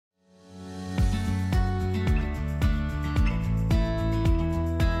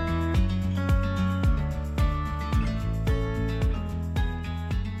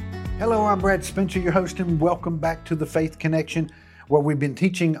I'm Brad Spencer, your host, and welcome back to the Faith Connection, where we've been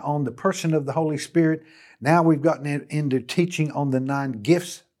teaching on the person of the Holy Spirit. Now we've gotten into teaching on the 9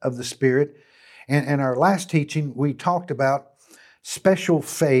 gifts of the Spirit. And in our last teaching, we talked about special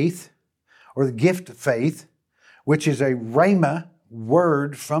faith, or the gift of faith, which is a rhema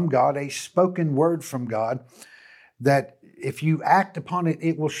word from God, a spoken word from God, that if you act upon it,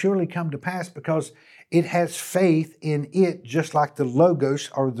 it will surely come to pass because it has faith in it, just like the Logos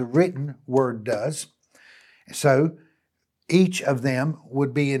or the written word does. So each of them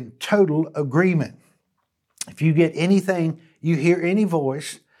would be in total agreement. If you get anything, you hear any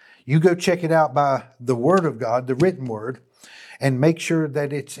voice, you go check it out by the Word of God, the written word, and make sure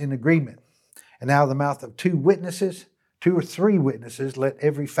that it's in agreement. And out of the mouth of 2 or 3 witnesses, let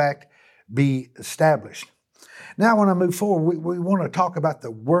every fact be established. Now, when I move forward, we want to talk about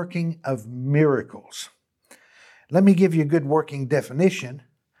the working of miracles. Let me give you a good working definition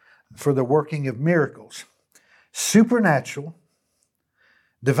for the working of miracles. Supernatural,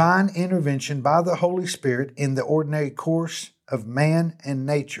 divine intervention by the Holy Spirit in the ordinary course of man and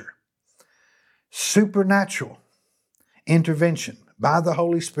nature. Supernatural intervention by the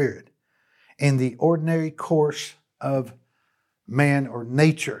Holy Spirit in the ordinary course of man or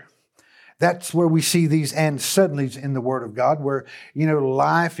nature. That's where we see these and suddenlies in the Word of God, where,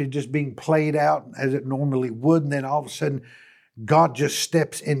 life is just being played out as it normally would. And then all of a sudden, God just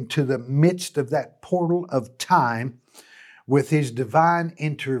steps into the midst of that portal of time with His divine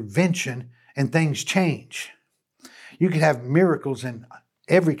intervention, and things change. You can have miracles in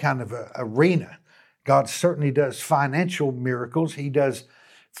every kind of arena. God certainly does financial miracles. He does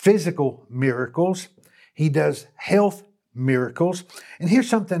physical miracles. He does health miracles. And here's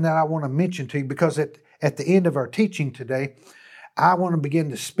something that I want to mention to you, because at the end of our teaching today, I want to begin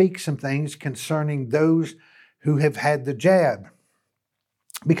to speak some things concerning those who have had the jab.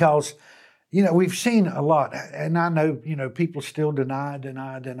 Because, we've seen a lot, and I know, people still deny,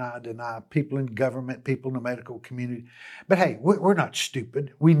 people in government, people in the medical community. But hey, we're not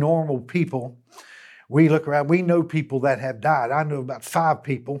stupid. We normal people, we look around, we know people that have died. I know about 5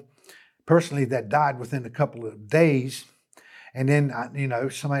 people personally that died within a couple of days. And then,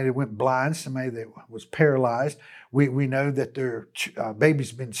 somebody that went blind, somebody that was paralyzed. We know that their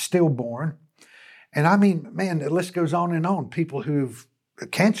baby's been stillborn. And I mean, man, the list goes on and on. People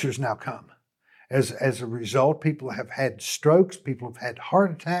cancer's now come as a result. People have had strokes. People have had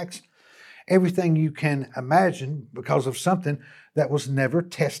heart attacks. Everything you can imagine because of something that was never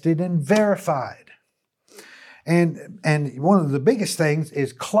tested and verified. And one of the biggest things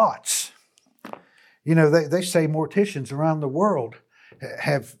is clots. They say morticians around the world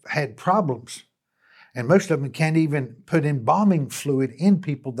have had problems, and most of them can't even put embalming fluid in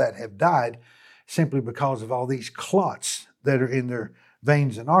people that have died simply because of all these clots that are in their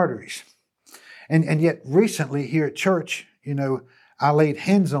veins and arteries. And yet recently here at church, I laid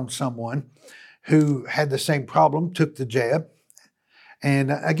hands on someone who had the same problem, took the jab.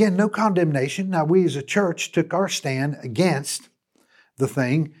 And again, no condemnation. Now, we as a church took our stand against the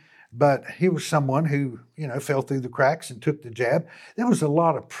thing. But he was someone who, fell through the cracks and took the jab. There was a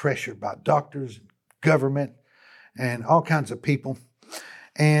lot of pressure by doctors, government, and all kinds of people.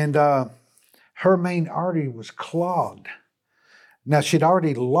 And her main artery was clogged. Now, she'd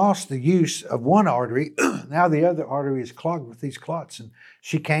already lost the use of one artery. Now the other artery is clogged with these clots. And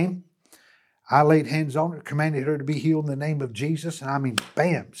she came. I laid hands on her, commanded her to be healed in the name of Jesus. And I mean,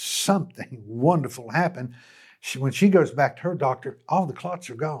 bam, something wonderful happened. When she goes back to her doctor, all the clots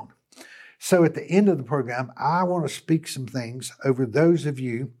are gone. So at the end of the program, I want to speak some things over those of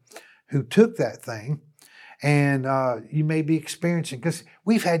you who took that thing, and you may be experiencing, because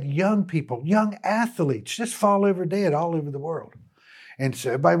we've had young people, young athletes just fall over dead all over the world. And so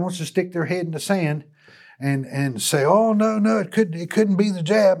everybody wants to stick their head in the sand and say, oh, no, it couldn't be the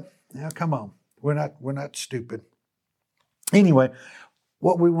jab. Now, come on. We're not stupid. Anyway,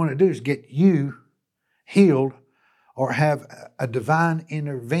 what we want to do is get you healed or have a divine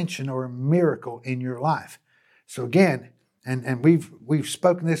intervention or a miracle in your life. So again, and we've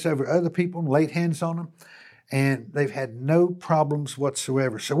spoken this over other people and laid hands on them, and they've had no problems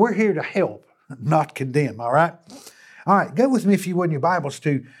whatsoever. So we're here to help, not condemn, all right? All right, go with me, if you would, in your Bibles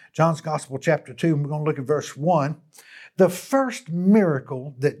to John's Gospel, chapter 2, and we're going to look at verse 1. The first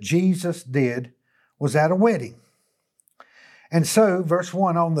miracle that Jesus did was at a wedding. And so, verse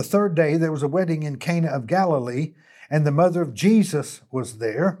 1, on the 3rd day, there was a wedding in Cana of Galilee, and the mother of Jesus was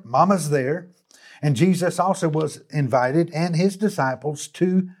there, Mama's there, and Jesus also was invited and his disciples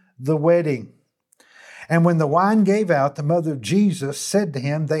to the wedding. And when the wine gave out, the mother of Jesus said to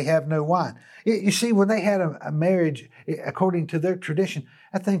him, they have no wine. You see, when they had a marriage, according to their tradition,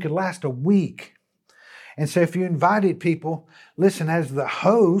 that thing could last a week. And so if you invited people, listen, as the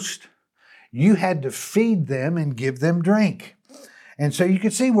host, you had to feed them and give them drink. And so you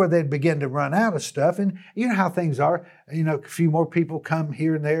could see where they'd begin to run out of stuff. And you know how things are. You know, a few more people come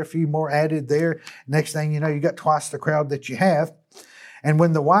here and there, a few more added there. Next thing you know, you got twice the crowd that you have. And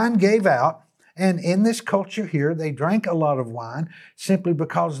when the wine gave out, and in this culture here, they drank a lot of wine simply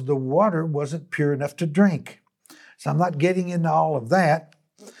because the water wasn't pure enough to drink. So I'm not getting into all of that.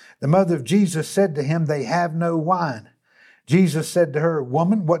 The mother of Jesus said to him, they have no wine. Jesus said to her,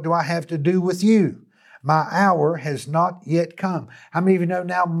 woman, what do I have to do with you? My hour has not yet come. How many of you know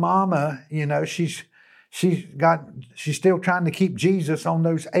now Mama, you know, she's still trying to keep Jesus on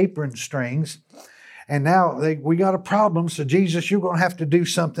those apron strings. And now we got a problem. So Jesus, you're going to have to do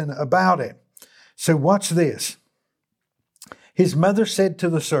something about it. So watch this. His mother said to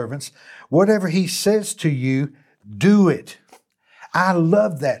the servants, whatever he says to you, do it. I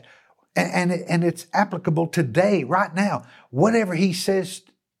love that. And it's applicable today, right now. Whatever he says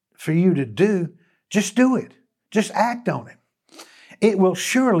for you to do, just do it. Just act on it. It will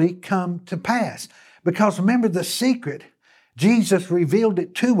surely come to pass. Because remember the secret, Jesus revealed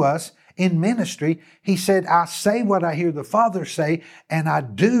it to us in ministry. He said, I say what I hear the Father say, and I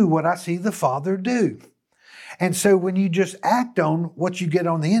do what I see the Father do. And so when you just act on what you get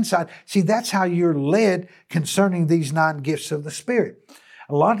on the inside, see, that's how you're led concerning these 9 gifts of the Spirit.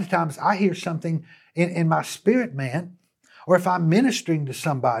 A lot of times I hear something in my spirit, man, or if I'm ministering to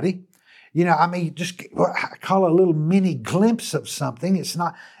somebody, you know, I mean, just what I call a little mini glimpse of something. It's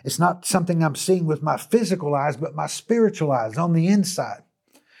not something I'm seeing with my physical eyes, but my spiritual eyes on the inside.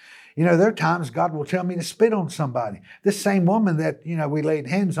 You know, there are times God will tell me to spit on somebody. This same woman that, you know, we laid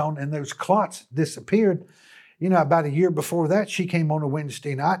hands on and those clots disappeared. You know, about a year before that, she came on a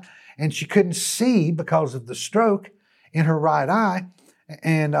Wednesday night and she couldn't see because of the stroke in her right eye.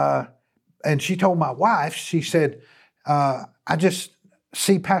 And she told my wife, she said, I just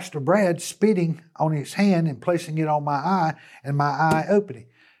see Pastor Brad spitting on his hand and placing it on my eye and my eye opening.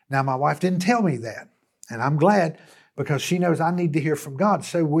 Now, my wife didn't tell me that. And I'm glad because she knows I need to hear from God.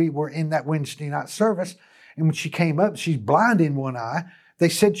 So we were in that Wednesday night service. And when she came up, she's blind in one eye. They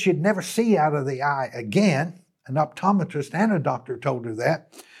said she'd never see out of the eye again. An optometrist and a doctor told her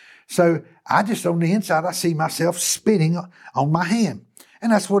that. So I just, on the inside, I see myself spitting on my hand.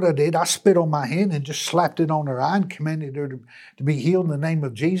 And that's what I did. I spit on my hand and just slapped it on her eye and commanded her to be healed in the name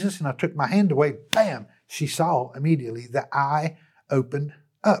of Jesus. And I took my hand away. Bam! She saw immediately the eye opened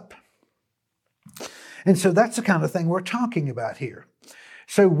up. And so that's the kind of thing we're talking about here.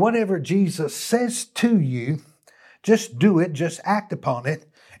 So whatever Jesus says to you, just do it, just act upon it,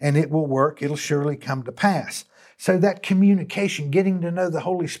 and it will work. It'll surely come to pass. So that communication, getting to know the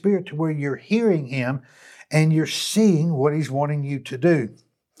Holy Spirit to where you're hearing Him and you're seeing what He's wanting you to do.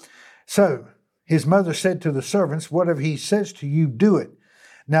 So his mother said to the servants, whatever He says to you, do it.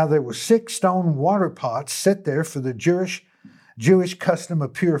 Now there were 6 stone water pots set there for the Jewish custom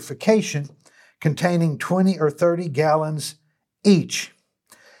of purification, containing 20 or 30 gallons each.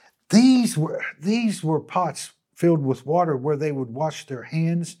 These were pots filled with water where they would wash their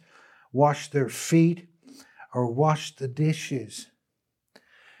hands, wash their feet, or wash the dishes.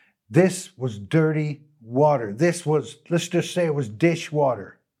 This was dirty water. This was, let's just say it was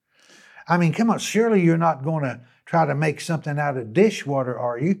dishwater. I mean, come on, surely you're not going to try to make something out of dishwater,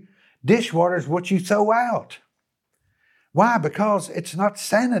 are you? Dishwater is what you throw out. Why? Because it's not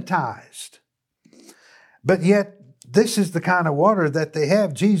sanitized. But yet, this is the kind of water that they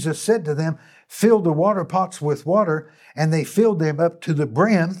have. Jesus said to them, fill the water pots with water, and they filled them up to the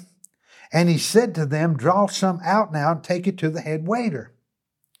brim. And He said to them, draw some out now and take it to the head waiter.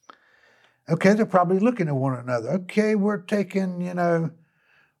 Okay, they're probably looking at one another. Okay, we're taking,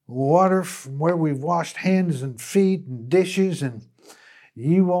 water from where we've washed hands and feet and dishes, and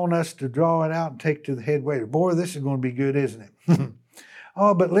you want us to draw it out and take it to the head waiter. Boy, this is going to be good, isn't it?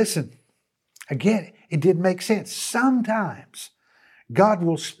 Oh, but listen, again, it did make sense. Sometimes God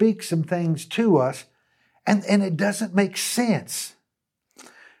will speak some things to us, and it doesn't make sense.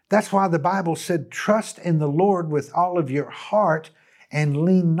 That's why the Bible said, trust in the Lord with all of your heart and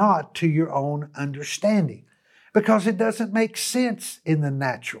lean not to your own understanding. Because it doesn't make sense in the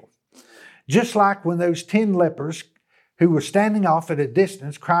natural. Just like when those 10 lepers who were standing off at a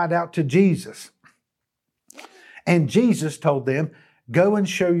distance cried out to Jesus. And Jesus told them, go and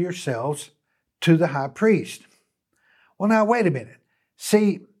show yourselves to the high priest. Well, now, wait a minute.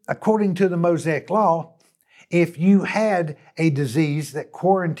 See, according to the Mosaic law, if you had a disease that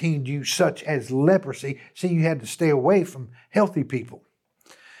quarantined you, such as leprosy, see, you had to stay away from healthy people.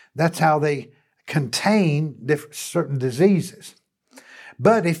 That's how they contain certain diseases.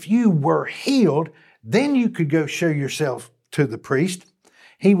 But if you were healed, then you could go show yourself to the priest.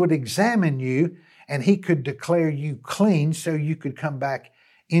 He would examine you and he could declare you clean so you could come back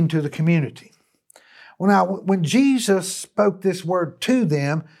into the community. Well, now, when Jesus spoke this word to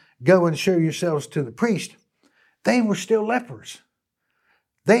them, go and show yourselves to the priest, they were still lepers.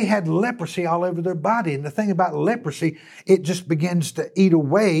 They had leprosy all over their body. And the thing about leprosy, it just begins to eat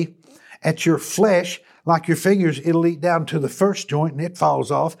away at your flesh. Like your fingers, it'll eat down to the first joint and it falls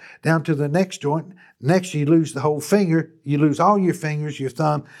off, down to the next joint. Next, you lose the whole finger. You lose all your fingers, your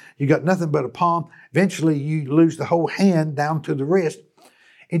thumb. You got nothing but a palm. Eventually, you lose the whole hand down to the wrist.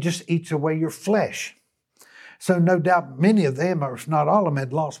 It just eats away your flesh. So no doubt many of them, or if not all of them,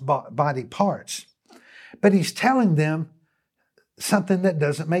 had lost body parts. But he's telling them something that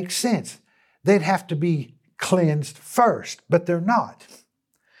doesn't make sense. They'd have to be cleansed first, but they're not.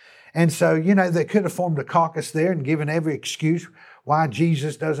 And so, they could have formed a caucus there and given every excuse why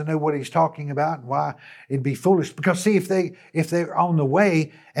Jesus doesn't know what he's talking about and why it'd be foolish. Because see, if they're on the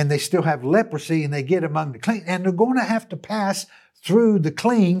way and they still have leprosy and they get among the clean, and they're going to have to pass through the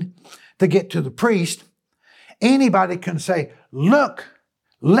clean to get to the priest, anybody can say, look,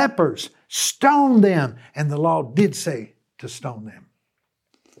 lepers, stone them. And the law did say to stone them.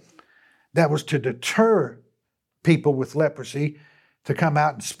 That was to deter people with leprosy to come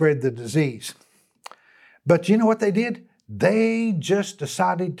out and spread the disease. But you know what they did? They just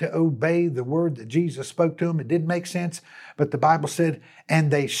decided to obey the word that Jesus spoke to them. It didn't make sense, but the Bible said, and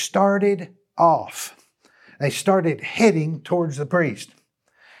they started off. They started heading towards the priest.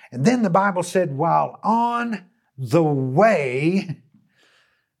 And then the Bible said, while on the way,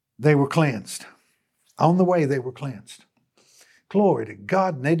 they were cleansed. On the way, they were cleansed. Glory to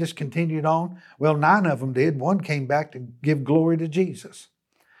God. And they just continued on. Well, 9 of them did. 1 came back to give glory to Jesus.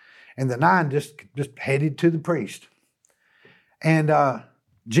 And the 9 just headed to the priest. And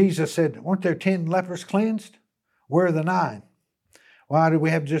Jesus said, weren't there 10 lepers cleansed? Where are the 9? Why do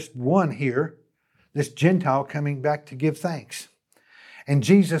we have just 1 here, this Gentile coming back to give thanks? And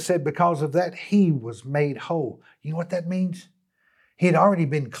Jesus said because of that, he was made whole. You know what that means? He had already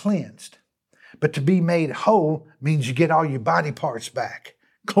been cleansed. But to be made whole means you get all your body parts back.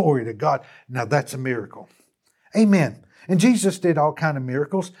 Glory to God. Now that's a miracle. Amen. And Jesus did all kinds of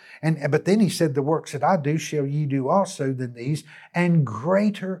miracles. But then he said, the works that I do shall ye do also than these, and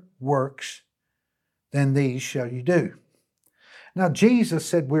greater works than these shall you do. Now Jesus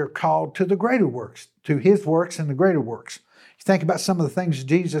said we're called to the greater works, to his works and the greater works. You think about some of the things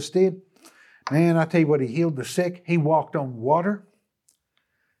Jesus did. Man, I tell you what, he healed the sick. He walked on water.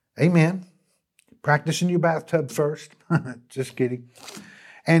 Amen. Practice in your bathtub first. Just kidding.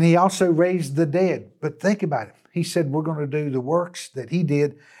 And he also raised the dead. But think about it. He said we're going to do the works that he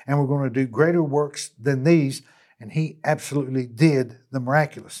did, and we're going to do greater works than these. And he absolutely did the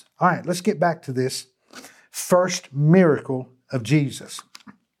miraculous. All right, let's get back to this first miracle of Jesus.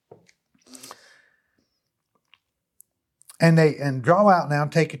 And draw out now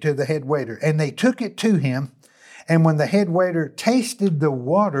and take it to the head waiter. And they took it to him. And when the head waiter tasted the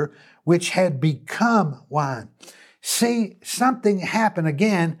water, which had become wine. See, something happened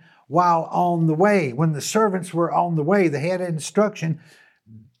again while on the way. When the servants were on the way, they had instruction,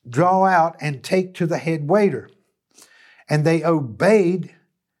 draw out and take to the head waiter. And they obeyed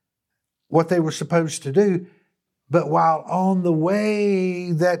what they were supposed to do. But while on the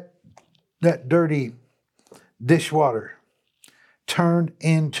way, that dirty dishwater turned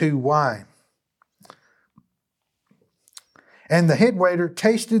into wine. And the head waiter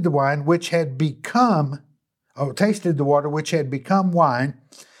tasted the wine which had become, tasted the water which had become wine,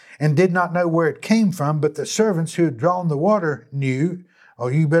 and did not know where it came from, but the servants who had drawn the water knew,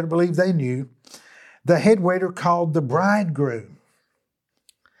 you better believe they knew. The head waiter called the bridegroom.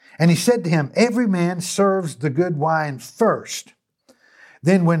 And he said to him, every man serves the good wine first.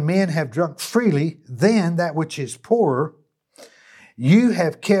 Then when men have drunk freely, then that which is poorer, you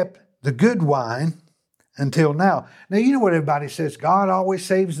have kept the good wine until now. Now, you know what everybody says, God always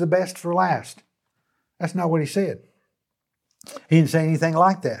saves the best for last. That's not what he said. He didn't say anything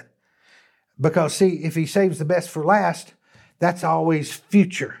like that. Because, see, if he saves the best for last, that's always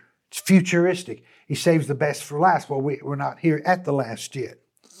future. It's futuristic. He saves the best for last. Well, we're not here at the last yet.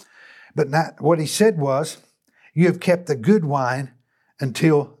 But what he said was, you have kept the good wine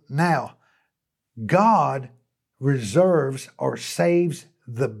until now. God reserves or saves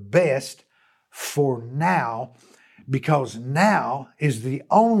the best for now, because now is the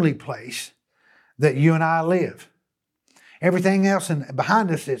only place that you and I live. Everything else behind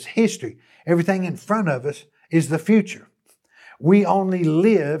us is history. Everything in front of us is the future. We only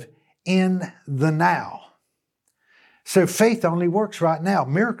live in the now. So faith only works right now.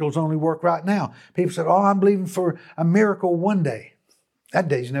 Miracles only work right now. People say, oh, I'm believing for a miracle one day. That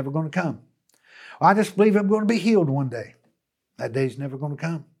day's never going to come. I just believe I'm going to be healed one day. That day's never going to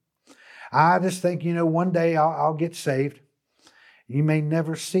come. I just think, one day I'll get saved. You may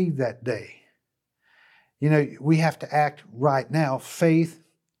never see that day. We have to act right now. Faith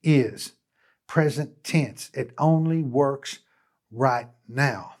is present tense. It only works right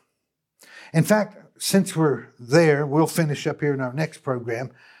now. In fact, since we're there, we'll finish up here in our next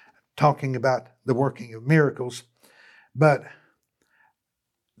program talking about the working of miracles. But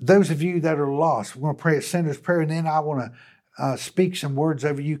those of you that are lost, we're going to pray a sinner's prayer, and then I want to speak some words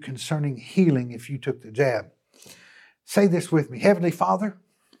over you concerning healing if you took the jab. Say this with me. Heavenly Father,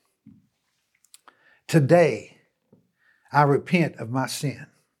 today I repent of my sin,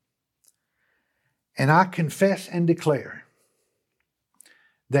 and I confess and declare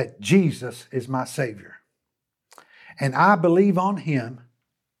that Jesus is my Savior, and I believe on Him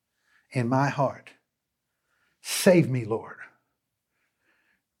in my heart. Save me, Lord.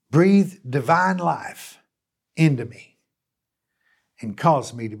 Breathe divine life into me and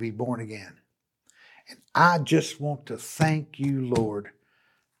cause me to be born again. And I just want to thank you, Lord,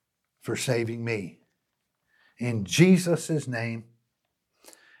 for saving me. In Jesus' name,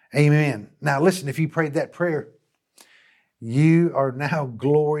 amen. Now listen, if you prayed that prayer, you are now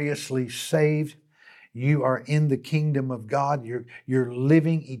gloriously saved. You are in the kingdom of God. You're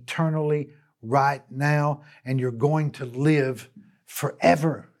living eternally right now, and you're going to live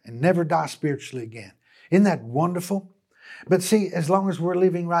forever and never die spiritually again. Isn't that wonderful? But see, as long as we're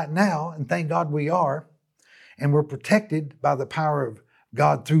living right now, and thank God we are, and we're protected by the power of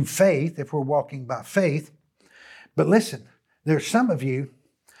God through faith, if we're walking by faith. But listen, there's some of you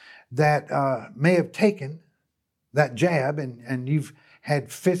that may have taken that jab and you've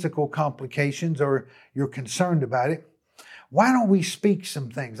had physical complications or you're concerned about it. Why don't we speak some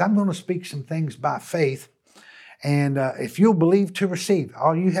things? I'm going to speak some things by faith. And if you'll believe to receive,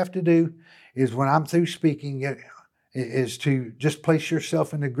 all you have to do is when I'm through speaking is to just place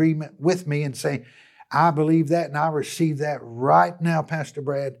yourself in agreement with me and say, I believe that and I receive that right now, Pastor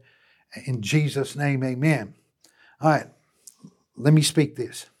Brad. In Jesus' name, amen. All right, let me speak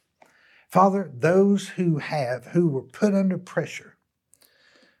this. Father, those who were put under pressure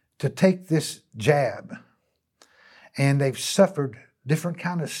to take this jab and they've suffered different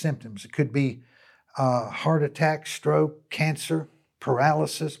kind of symptoms. It could be heart attack, stroke, cancer,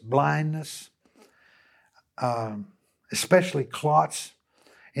 paralysis, blindness, especially clots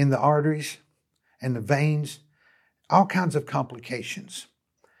in the arteries and the veins, all kinds of complications.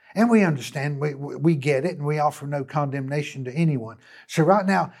 And we understand, we get it, and we offer no condemnation to anyone. So right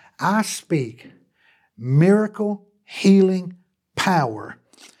now, I speak miracle healing power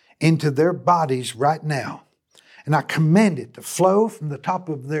into their bodies right now. And I command it to flow from the top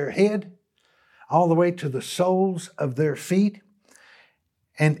of their head all the way to the soles of their feet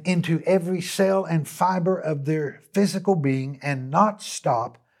and into every cell and fiber of their physical being and not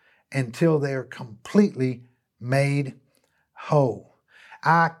stop until they're completely made whole.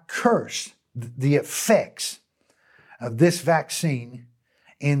 I curse the effects of this vaccine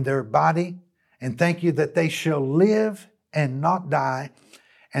in their body and thank you that they shall live and not die,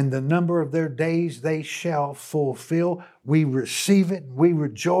 and the number of their days they shall fulfill. We receive it, we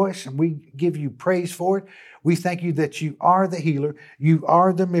rejoice, and we give you praise for it. We thank you that you are the healer, you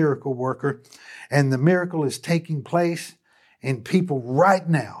are the miracle worker, and the miracle is taking place in people right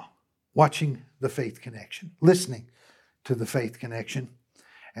now watching the Faith Connection, listening to the Faith Connection.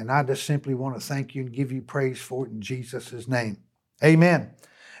 And I just simply want to thank you and give you praise for it in Jesus' name. Amen.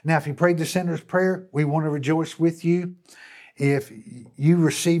 Now, if you prayed the sinner's prayer, we want to rejoice with you. If you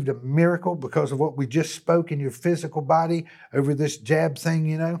received a miracle because of what we just spoke in your physical body over this jab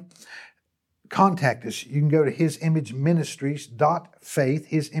thing, contact us. You can go to hisimageministries.faith,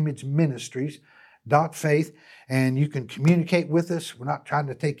 hisimageministries.faith, and you can communicate with us. We're not trying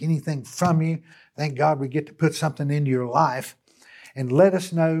to take anything from you. Thank God we get to put something into your life. And let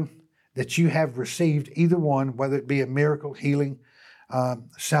us know that you have received either one, whether it be a miracle, healing,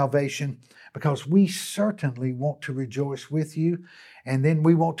 salvation, because we certainly want to rejoice with you. And then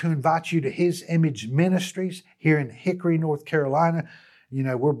we want to invite you to His Image Ministries here in Hickory, North Carolina.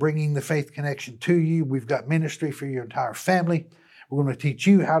 We're bringing the Faith Connection to you. We've got ministry for your entire family. We're going to teach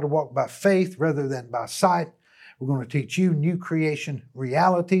you how to walk by faith rather than by sight. We're going to teach you new creation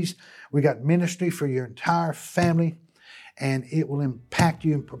realities. We got ministry for your entire family. and it will impact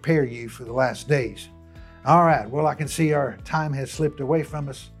you and prepare you for the last days. All right, well, I can see our time has slipped away from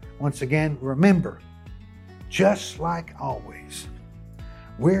us. Once again, remember, just like always,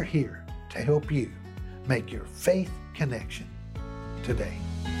 we're here to help you make your faith connection today.